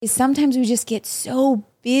is sometimes we just get so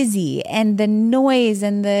busy and the noise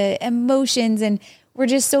and the emotions, and we're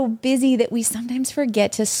just so busy that we sometimes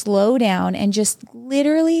forget to slow down and just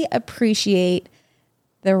literally appreciate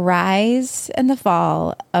the rise and the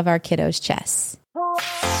fall of our kiddos' chests.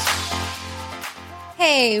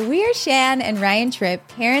 Hey, we are Shan and Ryan Tripp,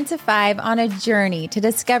 parents of 5, on a journey to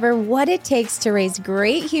discover what it takes to raise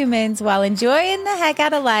great humans while enjoying the heck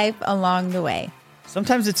out of life along the way.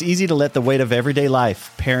 Sometimes it's easy to let the weight of everyday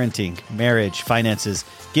life, parenting, marriage, finances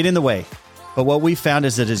get in the way. But what we found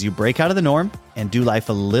is that as you break out of the norm and do life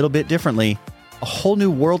a little bit differently, a whole new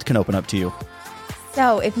world can open up to you.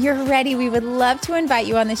 So if you're ready, we would love to invite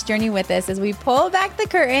you on this journey with us as we pull back the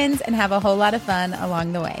curtains and have a whole lot of fun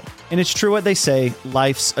along the way. And it's true what they say,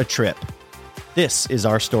 life's a trip. This is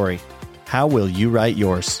our story. How will you write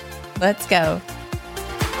yours? Let's go.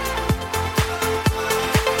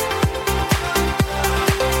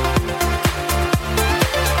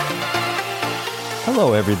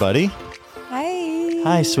 Hello, everybody. Hi.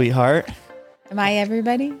 Hi, sweetheart. Am I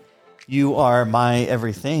everybody? You are my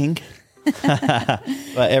everything.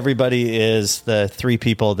 But everybody is the 3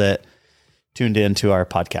 people that tuned into our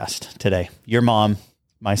podcast today. Your mom,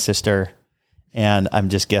 my sister, and I'm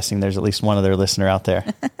just guessing there's at least one other listener out there.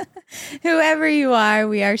 Whoever you are,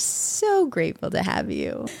 we are so grateful to have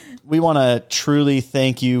you. We want to truly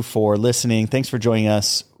thank you for listening. Thanks for joining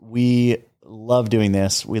us. We love doing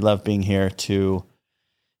this. We love being here to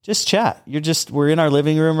just chat. We're in our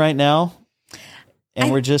living room right now. And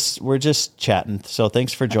we're just chatting. So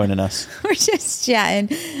thanks for joining us. We're just chatting.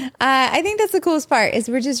 I think that's the coolest part is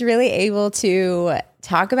we're just really able to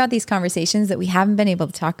talk about these conversations that we haven't been able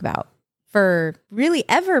to talk about for really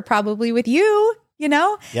ever, probably with you, you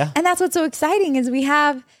know? Yeah. And that's what's so exciting is we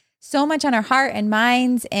have so much on our heart and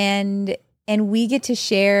minds, and we get to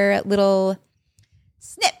share little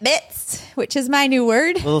snippets, which is my new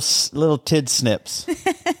word. Little tid snips.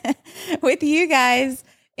 With you guys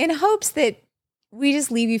in hopes that we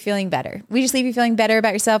just leave you feeling better. We just leave you feeling better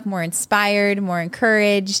about yourself, more inspired, more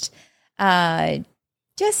encouraged.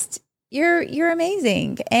 Just you're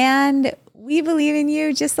amazing. And we believe in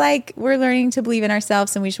you just like we're learning to believe in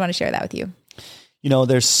ourselves. And we just want to share that with you. You know,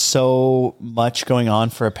 there's so much going on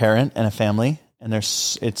for a parent and a family, and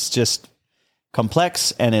it's just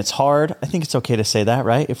complex and it's hard. I think it's okay to say that,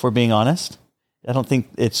 right? If we're being honest, I don't think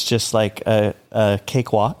it's just like a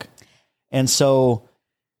cakewalk. And so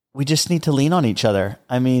we just need to lean on each other.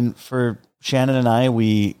 I mean, for Shannon and I,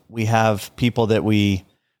 we have people that we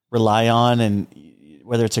rely on, and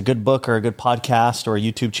whether it's a good book or a good podcast or a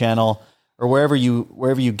YouTube channel or wherever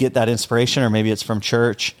you get that inspiration, or maybe it's from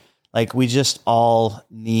church, like we just all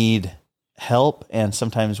need help, and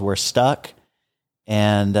sometimes we're stuck,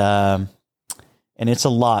 and it's a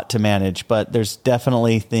lot to manage, but there's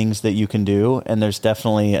definitely things that you can do, and there's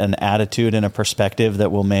definitely an attitude and a perspective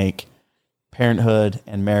that will make parenthood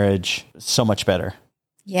and marriage so much better.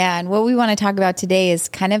 Yeah. And what we want to talk about today is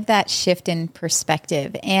kind of that shift in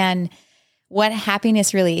perspective and what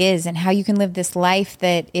happiness really is, and how you can live this life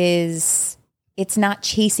that it's not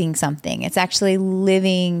chasing something. It's actually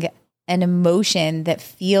living an emotion that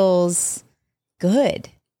feels good.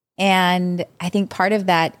 And I think part of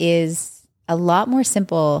that is a lot more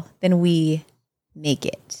simple than we make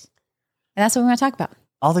it. And that's what we want to talk about.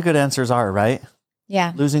 All the good answers are, right?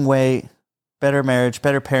 Yeah. Losing weight, better marriage,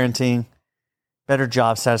 better parenting, better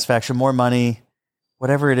job satisfaction, more money,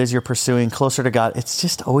 whatever it is you're pursuing, closer to God. It's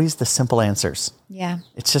just always the simple answers. Yeah.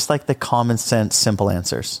 It's just like the common sense, simple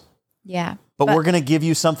answers. Yeah. But we're going to give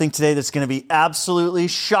you something today that's going to be absolutely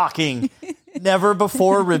shocking. Never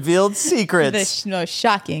before revealed secrets. The most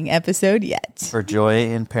shocking episode yet. For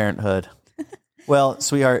joy in parenthood. Well,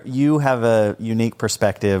 sweetheart, you have a unique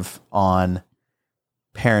perspective on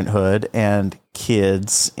parenthood and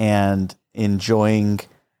kids and enjoying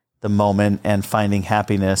the moment and finding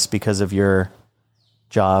happiness because of your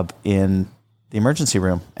job in the emergency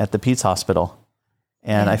room at the Pete's Hospital.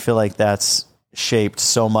 And I feel like that's shaped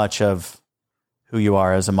so much of who you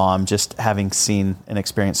are as a mom, just having seen and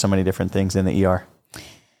experienced so many different things in the ER.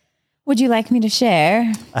 Would you like me to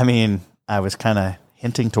share? I mean, I was kind of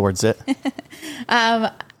hinting towards it.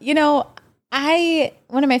 You know,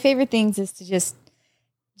 one of my favorite things is to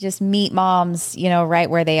just meet moms, you know, right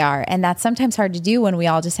where they are. And that's sometimes hard to do when we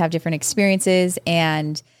all just have different experiences.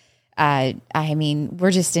 And I mean,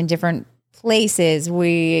 we're just in different places.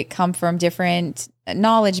 We come from different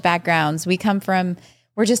knowledge backgrounds.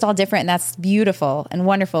 We're just all different, and that's beautiful and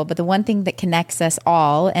wonderful. But the one thing that connects us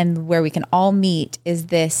all and where we can all meet is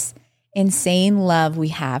this insane love we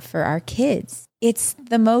have for our kids. It's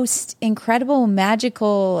the most incredible,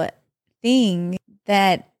 magical thing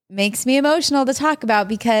that makes me emotional to talk about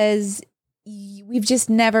because we've just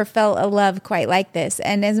never felt a love quite like this.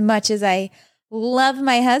 And as much as I love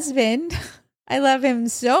my husband, I love him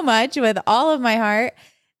so much with all of my heart.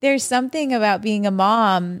 There's something about being a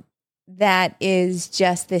mom that is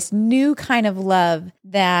just this new kind of love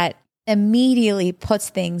that immediately puts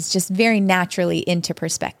things just very naturally into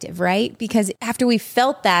perspective, right? Because after we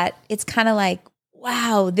felt that, it's kind of like,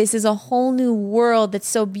 wow, this is a whole new world that's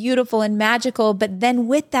so beautiful and magical. But then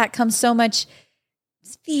with that comes so much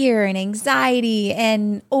fear and anxiety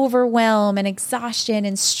and overwhelm and exhaustion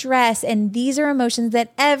and stress. And these are emotions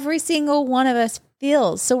that every single one of us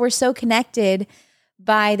feels. So we're so connected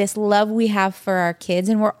by this love we have for our kids.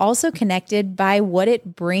 And we're also connected by what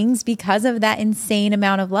it brings because of that insane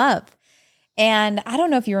amount of love. And I don't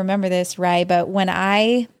know if you remember this, Rai, but when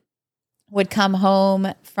I would come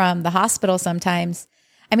home from the hospital sometimes,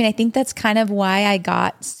 I mean, I think that's kind of why I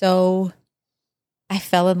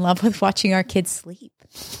fell in love with watching our kids sleep.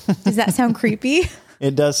 Does that sound creepy?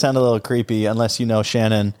 It does sound a little creepy unless you know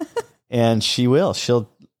Shannon, and she'll,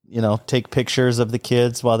 take pictures of the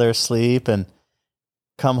kids while they're asleep and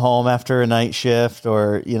come home after a night shift,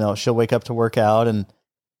 or, she'll wake up to work out and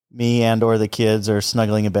me and or the kids are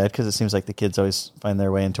snuggling in bed because it seems like the kids always find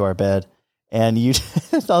their way into our bed. And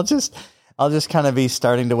I'll just kind of be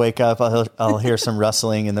starting to wake up. I'll hear some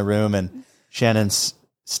rustling in the room, and Shannon's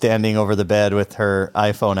standing over the bed with her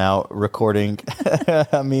iPhone out, recording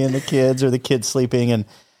me and the kids, or the kids sleeping. And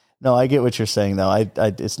no, I get what you're saying though.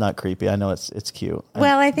 It's not creepy. I know it's cute.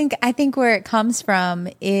 Well, I think where it comes from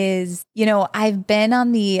is, I've been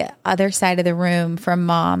on the other side of the room from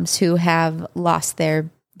moms who have lost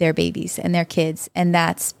their babies and their kids. And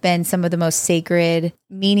that's been some of the most sacred,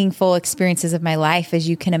 meaningful experiences of my life, as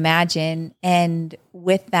you can imagine. And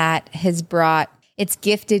with that it's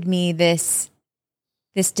gifted me this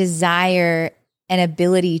desire and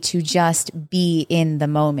ability to just be in the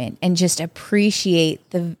moment and just appreciate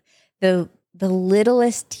the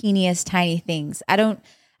littlest, teeniest, tiny things. I don't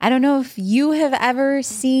know if you have ever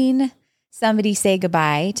seen somebody say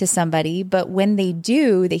goodbye to somebody, but when they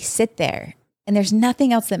do, they sit there and there's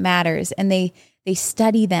nothing else that matters. And they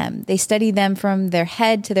study them. They study them from their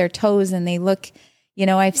head to their toes. And they look,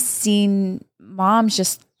 I've seen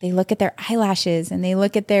moms they look at their eyelashes and they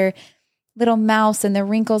look at their little mouths and the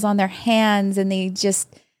wrinkles on their hands, and they just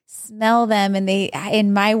smell them. And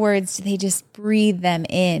in my words, they just breathe them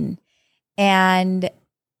in. And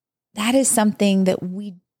that is something that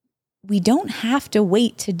we don't have to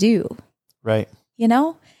wait to do. Right.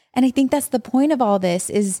 And I think that's the point of all this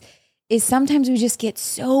is sometimes we just get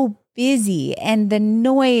so busy, and the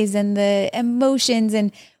noise and the emotions,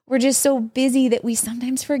 and we're just so busy that we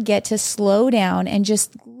sometimes forget to slow down and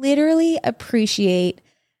just literally appreciate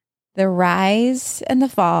the rise and the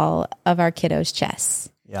fall of our kiddos' chests.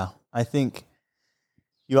 Yeah. I think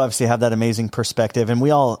you obviously have that amazing perspective, and we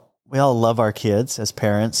all love our kids as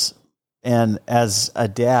parents. And as a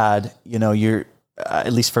dad, you're,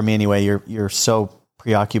 at least for me anyway, you're so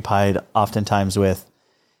preoccupied oftentimes with,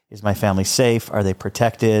 is my family safe? Are they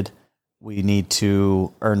protected? We need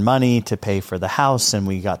to earn money to pay for the house, and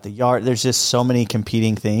we got the yard. There's just so many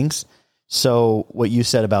competing things. So what you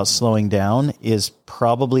said about slowing down is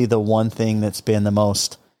probably the one thing that's been the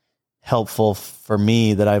most helpful for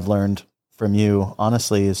me that I've learned from you,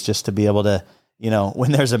 honestly, is just to be able to,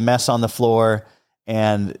 when there's a mess on the floor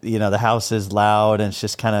and, the house is loud and it's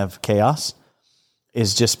just kind of chaos,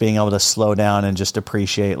 is just being able to slow down and just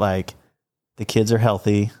appreciate, like, the kids are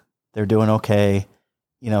healthy. They're doing okay.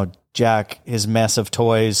 Jack, his mess of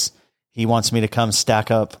toys, he wants me to come stack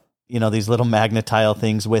up, these little magnet tile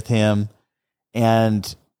things with him.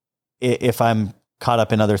 And if I'm caught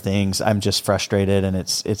up in other things, I'm just frustrated,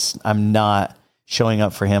 and I'm not showing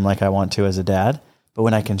up for him like I want to as a dad. But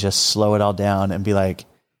when I can just slow it all down and be like,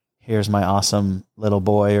 here's my awesome little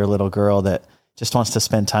boy or little girl that just wants to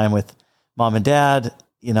spend time with mom and dad,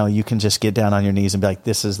 you can just get down on your knees and be like,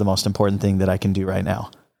 this is the most important thing that I can do right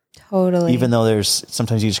now. Totally. Even though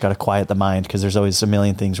sometimes you just got to quiet the mind because there's always a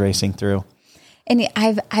million things racing through. And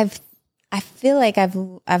I feel like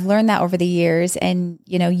I've learned that over the years, and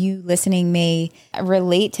you listening may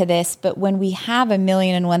relate to this, but when we have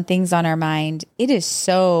 1,000,001 things on our mind, it is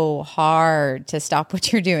so hard to stop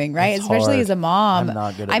what you're doing, right? It's Especially hard. as a mom. I'm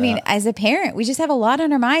not good at that. As a parent, we just have a lot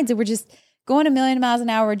on our minds, and we're just going 1,000,000 miles an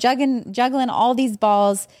hour, juggling all these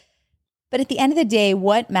balls. But at the end of the day,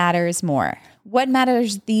 what matters more? What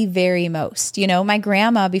matters the very most? My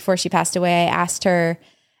grandma, before she passed away, I asked her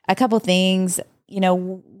a couple things.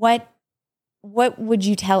 What would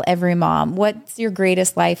you tell every mom? What's your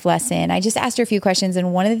greatest life lesson? I just asked her a few questions.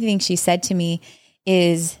 And one of the things she said to me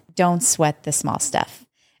is, don't sweat the small stuff.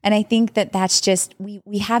 And I think that that's just,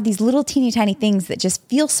 we have these little teeny tiny things that just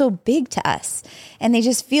feel so big to us. And they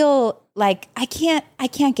just feel like, I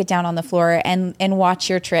can't get down on the floor and watch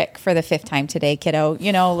your trick for the 5th time today, kiddo.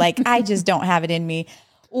 Like I just don't have it in me.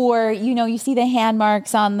 Or, you see the hand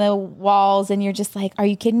marks on the walls and you're just like, are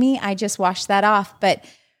you kidding me? I just washed that off. But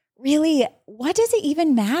really, what does it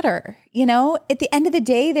even matter? At the end of the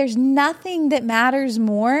day, there's nothing that matters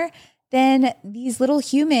more than these little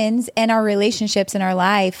humans and our relationships in our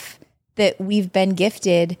life that we've been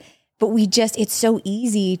gifted. But it's so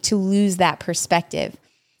easy to lose that perspective.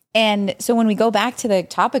 And so when we go back to the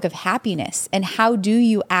topic of happiness and how do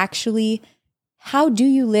you live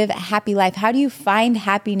a happy life? How do you find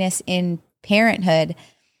happiness in parenthood?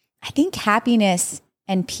 I think happiness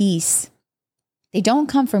and peace, they don't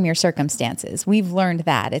come from your circumstances. We've learned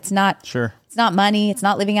that. It's not It's not money, it's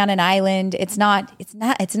not living on an island. It's none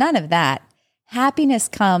of that. Happiness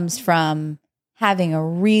comes from having a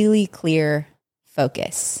really clear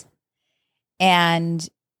focus. And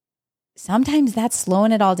sometimes that's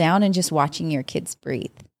slowing it all down and just watching your kids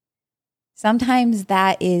breathe. Sometimes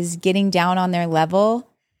that is getting down on their level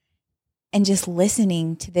and just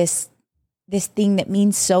listening to this thing that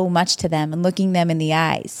means so much to them and looking them in the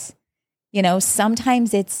eyes.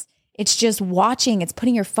 Sometimes it's just watching, it's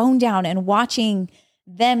putting your phone down and watching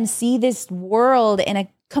them see this world in a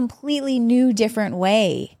completely new, different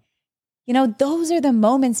way. Those are the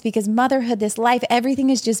moments, because motherhood, this life, everything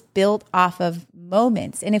is just built off of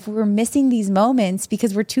moments. And if we're missing these moments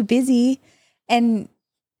because we're too busy, and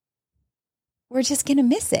we're just going to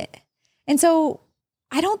miss it. And so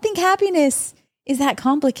I don't think happiness is that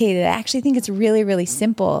complicated. I actually think it's really, really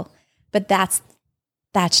simple, but that's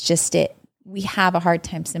just it. We have a hard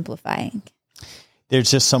time simplifying.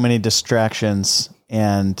 There's just so many distractions.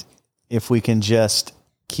 And if we can just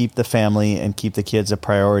keep the family and keep the kids a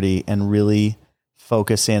priority and really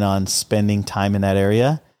focus in on spending time in that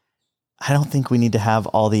area, I don't think we need to have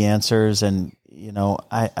all the answers. And,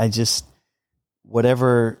 I just,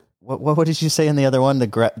 whatever, what did you say in the other one?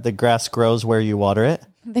 The grass grows where you water it.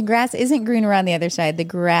 The grass isn't greener on the other side. The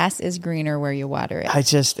grass is greener where you water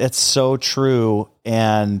it. It's so true.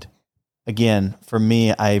 And again, for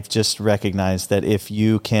me, I've just recognized that if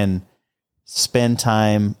you can spend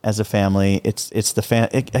time as a family, it's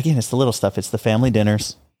the little stuff. It's the family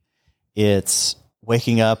dinners. It's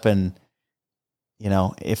waking up and,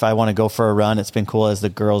 if I want to go for a run, it's been cool as the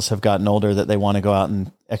girls have gotten older that they want to go out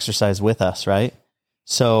and exercise with us. Right.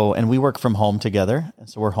 So, and we work from home together. And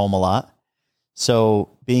so we're home a lot. So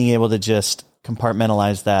being able to just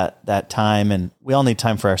compartmentalize that time, and we all need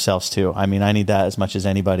time for ourselves too. I mean, I need that as much as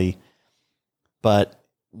anybody, but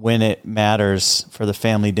when it matters for the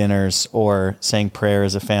family dinners or saying prayer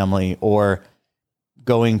as a family or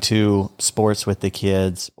going to sports with the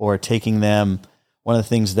kids or taking them, one of the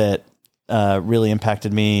things that really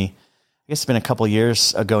impacted me, I guess it's been a couple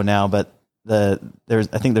years ago now, but I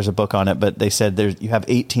think there's a book on it, but they said you have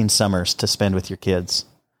 18 summers to spend with your kids.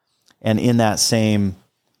 And in that same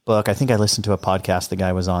book, I think I listened to a podcast the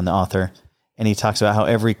guy was on, the author, and he talks about how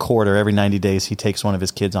every 90 days, he takes one of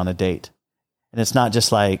his kids on a date. And it's not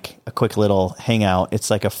just like a quick little hangout. It's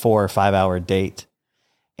like a 4 or 5 hour date.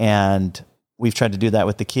 And we've tried to do that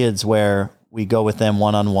with the kids where we go with them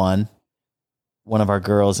one-on-one, one of our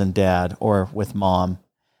girls and dad, or with mom,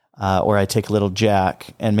 or I take little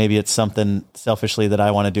Jack, and maybe it's something selfishly that I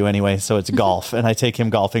want to do anyway. So it's golf, and I take him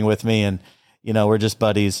golfing with me, and, we're just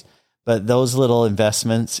buddies. But those little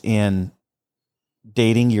investments in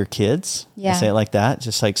dating your kids, I say it like that,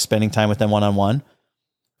 just like spending time with them one-on-one.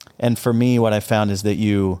 And for me, what I found is that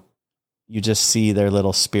you just see their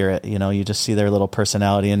little spirit, you just see their little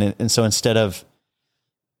personality. And so instead of,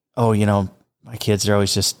 my kids are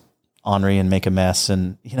always just ornery and make a mess.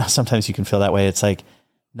 And, sometimes you can feel that way. It's like,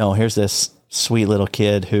 no, here's this sweet little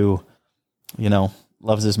kid who,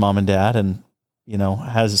 loves his mom and dad and,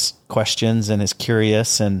 has questions and is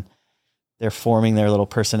curious, and they're forming their little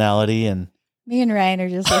personality. And me and Ryan are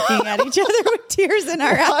just looking at each other with tears in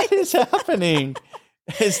our eyes. What is happening?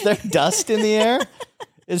 Is there dust in the air?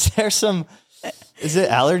 Is it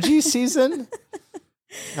allergy season?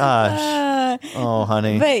 Gosh. Oh,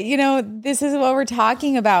 honey. But, this is what we're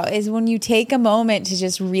talking about, is when you take a moment to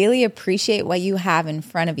just really appreciate what you have in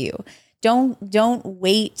front of you. Don't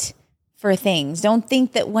wait for things. Don't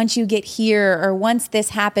think that once you get here, or once this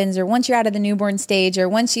happens, or once you're out of the newborn stage, or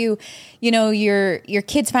once your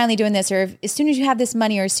kid's finally doing this, or as soon as you have this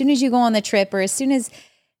money, or as soon as you go on the trip, or as soon as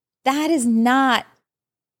that is not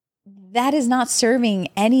serving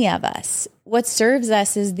any of us. What serves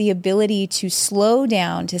us is the ability to slow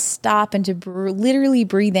down, to stop, and to literally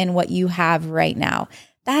breathe in what you have right now.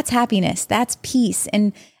 That's happiness. That's peace,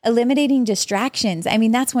 and eliminating distractions. I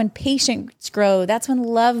mean, that's when patience grow. That's when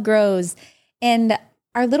love grows. And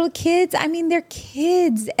our little kids, I mean, they're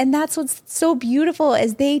kids. And that's what's so beautiful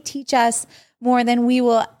is they teach us more than we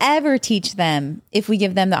will ever teach them if we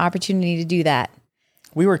give them the opportunity to do that.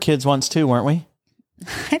 We were kids once too, weren't we?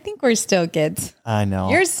 I think we're still kids. I know.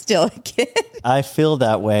 You're still a kid. I feel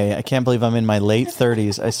that way. I can't believe I'm in my late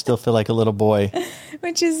 30s. I still feel like a little boy.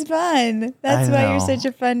 Which is fun. That's why you're such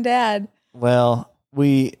a fun dad. Well,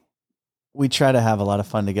 we try to have a lot of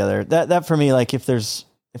fun together. That for me, like if there's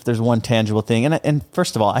one tangible thing, and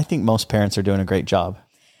first of all, I think most parents are doing a great job.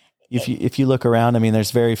 If you look around, I mean,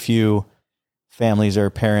 there's very few families or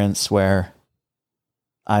parents where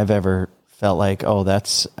I've ever felt like, oh,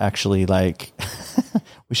 that's actually like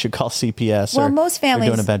we should call CPS. Well, most families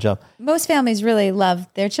are doing a bad job. Most families really love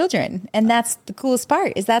their children, and that's the coolest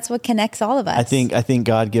part. Is that's what connects all of us. I think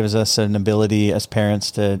God gives us an ability as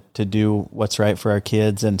parents to do what's right for our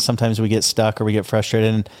kids, and sometimes we get stuck or we get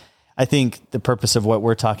frustrated. And I think the purpose of what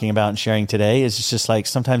we're talking about and sharing today is just like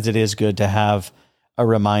sometimes it is good to have a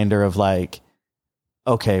reminder of like,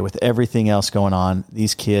 okay, with everything else going on,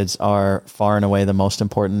 these kids are far and away the most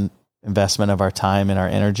important investment of our time and our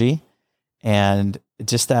energy. And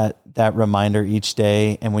just that reminder each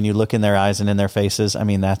day. And when you look in their eyes and in their faces, I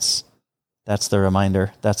mean, that's the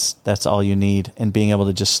reminder. That's all you need, and being able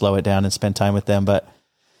to just slow it down and spend time with them. But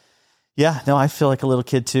yeah, no, I feel like a little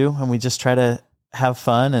kid too. And we just try to have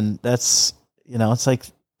fun. And that's, it's like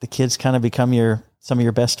the kids kind of become some of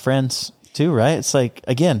your best friends too, right? It's like,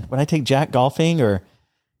 again, when I take Jack golfing, or,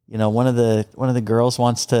 one of the girls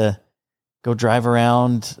wants to go drive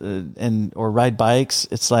around or ride bikes.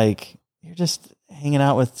 It's like, you're just hanging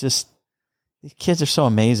out with these kids are so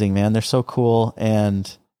amazing, man. They're so cool.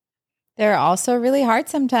 And they're also really hard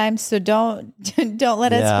sometimes. So don't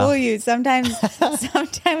let us fool you.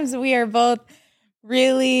 Sometimes we are both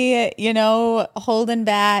really, holding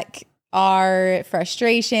back our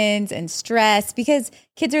frustrations and stress because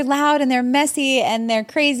kids are loud and they're messy and they're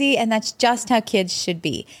crazy. And that's just how kids should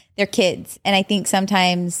be. They're kids. And I think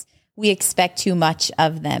sometimes we expect too much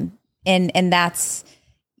of them. And that's,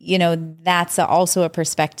 that's also a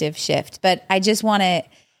perspective shift. But I just want to,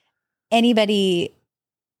 anybody,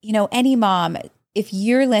 any mom, if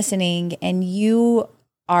you're listening and you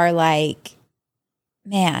are like,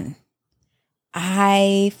 man,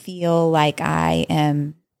 I feel like I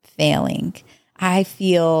am failing. I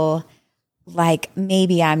feel like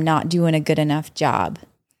maybe I'm not doing a good enough job.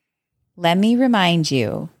 Let me remind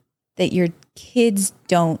you that your kids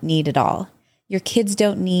don't need it all. Your kids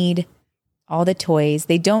don't need all the toys.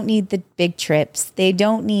 They don't need the big trips. They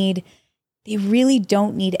really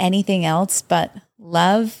don't need anything else but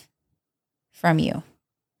love from you.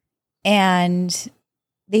 And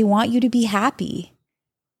they want you to be happy.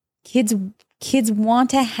 Kids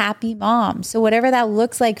want a happy mom. So whatever that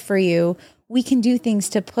looks like for you, we can do things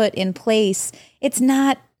to put in place. It's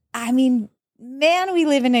not, man, we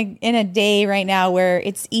live in a day right now where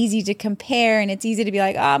it's easy to compare and it's easy to be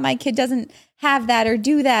like, oh, my kid doesn't have that or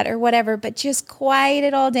do that or whatever, but just quiet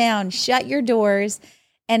it all down, shut your doors,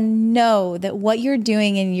 and know that what you're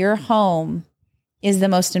doing in your home is the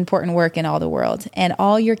most important work in all the world. And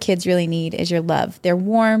all your kids really need is your love. They're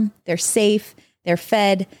warm, they're safe, they're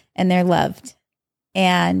fed, and they're loved.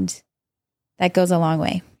 And that goes a long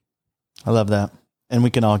way. I love that. And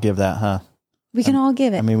we can all give that, huh? We can all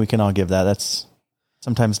give it. We can all give that. That's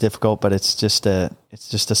sometimes difficult, but it's just a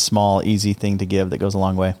small, easy thing to give that goes a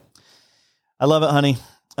long way. I love it, honey.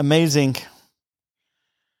 Amazing.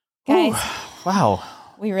 Guys. Ooh, wow.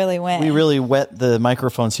 We really went. We really wet the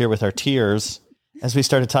microphones here with our tears as we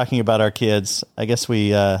started talking about our kids. I guess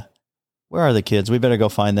where are the kids? We better go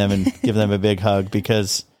find them and give them a big hug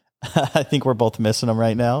because I think we're both missing them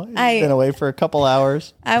right now. Been away for a couple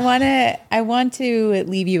hours. I want to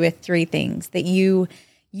leave you with 3 things that you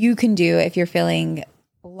can do if you're feeling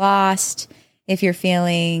lost, if you're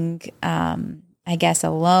feeling,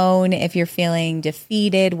 alone, if you're feeling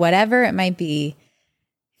defeated, whatever it might be.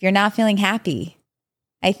 If you're not feeling happy,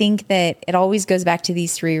 I think that it always goes back to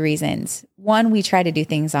these 3 reasons. 1, we try to do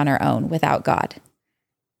things on our own without God.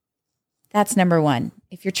 That's number 1.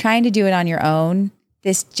 If you're trying to do it on your own,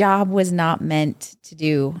 this job was not meant to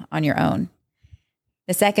do on your own.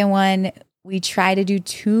 The second one, we try to do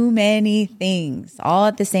too many things all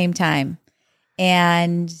at the same time.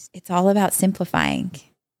 And it's all about simplifying.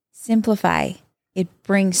 Simplify. It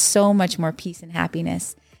brings so much more peace and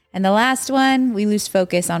happiness. And the last one, we lose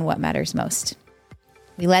focus on what matters most.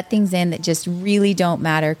 We let things in that just really don't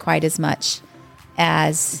matter quite as much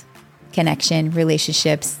as connection,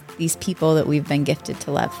 relationships, these people that we've been gifted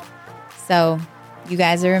to love. So You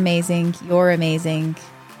guys are amazing. You're amazing.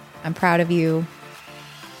 I'm proud of you.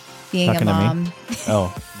 Being Talking a to me? mom.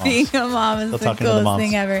 Oh, Being a mom is Still the talking to the coolest moms.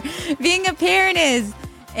 thing ever. Being a parent is.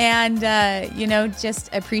 And, just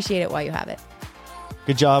appreciate it while you have it.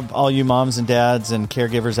 good job, all you moms and dads and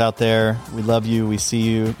caregivers out there. We love you. We see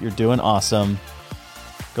you. You're doing awesome.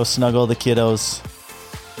 Go snuggle the kiddos.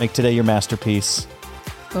 Make today your masterpiece.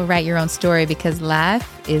 Go write your own story because life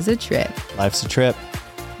is a trip. Life's a trip.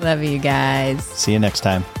 Love you guys. See you next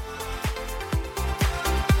time.